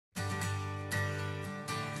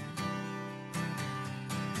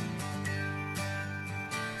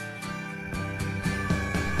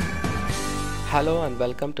Hello and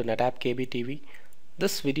welcome to NetApp KBTV.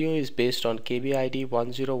 This video is based on KB ID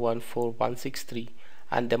 1014163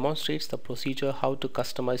 and demonstrates the procedure how to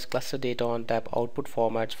customize cluster data ONTAP output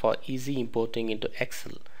formats for easy importing into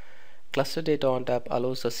Excel. Cluster data ONTAP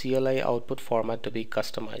allows the CLI output format to be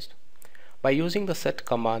customized. By using the set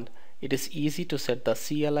command, it is easy to set the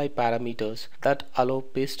CLI parameters that allow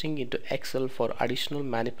pasting into Excel for additional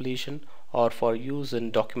manipulation or for use in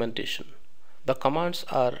documentation. The commands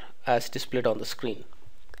are as displayed on the screen.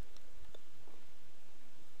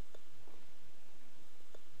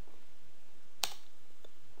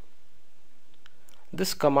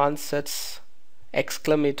 This command sets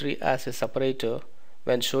exclamatory as a separator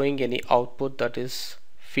when showing any output that is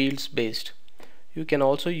fields based. You can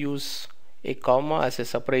also use a comma as a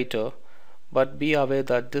separator, but be aware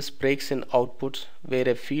that this breaks in outputs where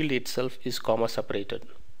a field itself is comma separated.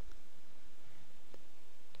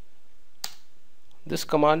 This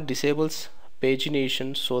command disables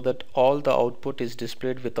pagination so that all the output is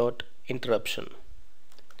displayed without interruption.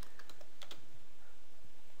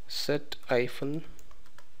 Set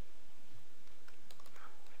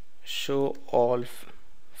 -show all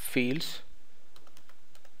fields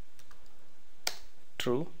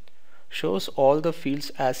true shows all the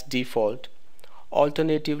fields as default.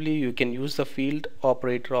 Alternatively, you can use the field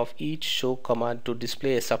operator of each show command to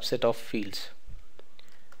display a subset of fields.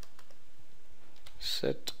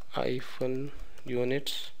 Set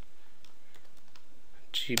 -units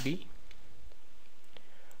GB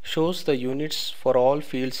shows the units for all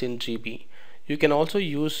fields in GB. You can also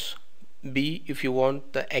use B if you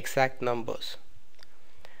want the exact numbers.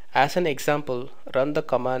 As an example, run the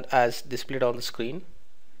command as displayed on the screen.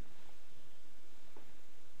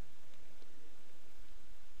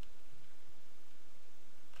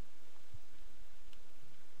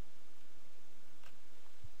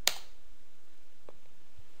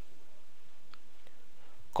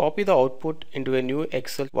 Copy the output into a new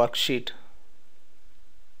Excel worksheet.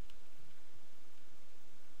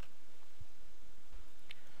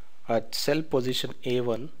 At cell position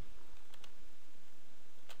A1,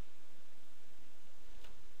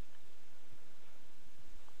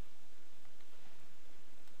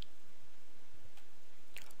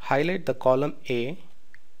 highlight the column A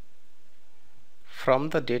from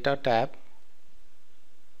the Data tab,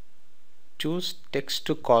 choose Text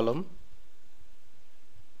to Column,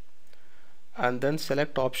 and then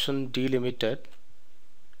select option Delimited.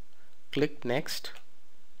 Click Next.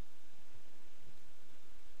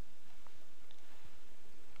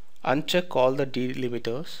 Uncheck all the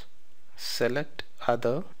delimiters, select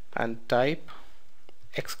Other and type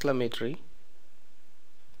exclamatory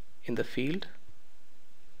in the field.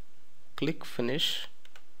 Click Finish.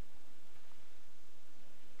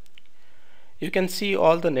 You can see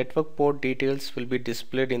all the network port details will be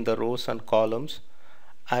displayed in the rows and columns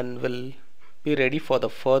and will be ready for the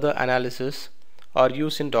further analysis or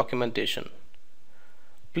use in documentation.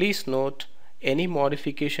 Please note, any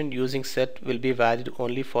modification using set will be valid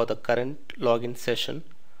only for the current login session.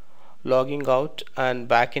 Logging out and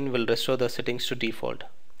back in will restore the settings to default.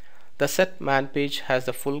 The set man page has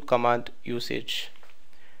the full command usage.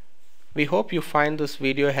 We hope you find this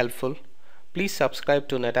video helpful. Please subscribe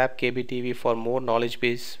to NetApp KBTV for more knowledge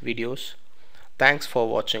based videos. Thanks for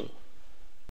watching.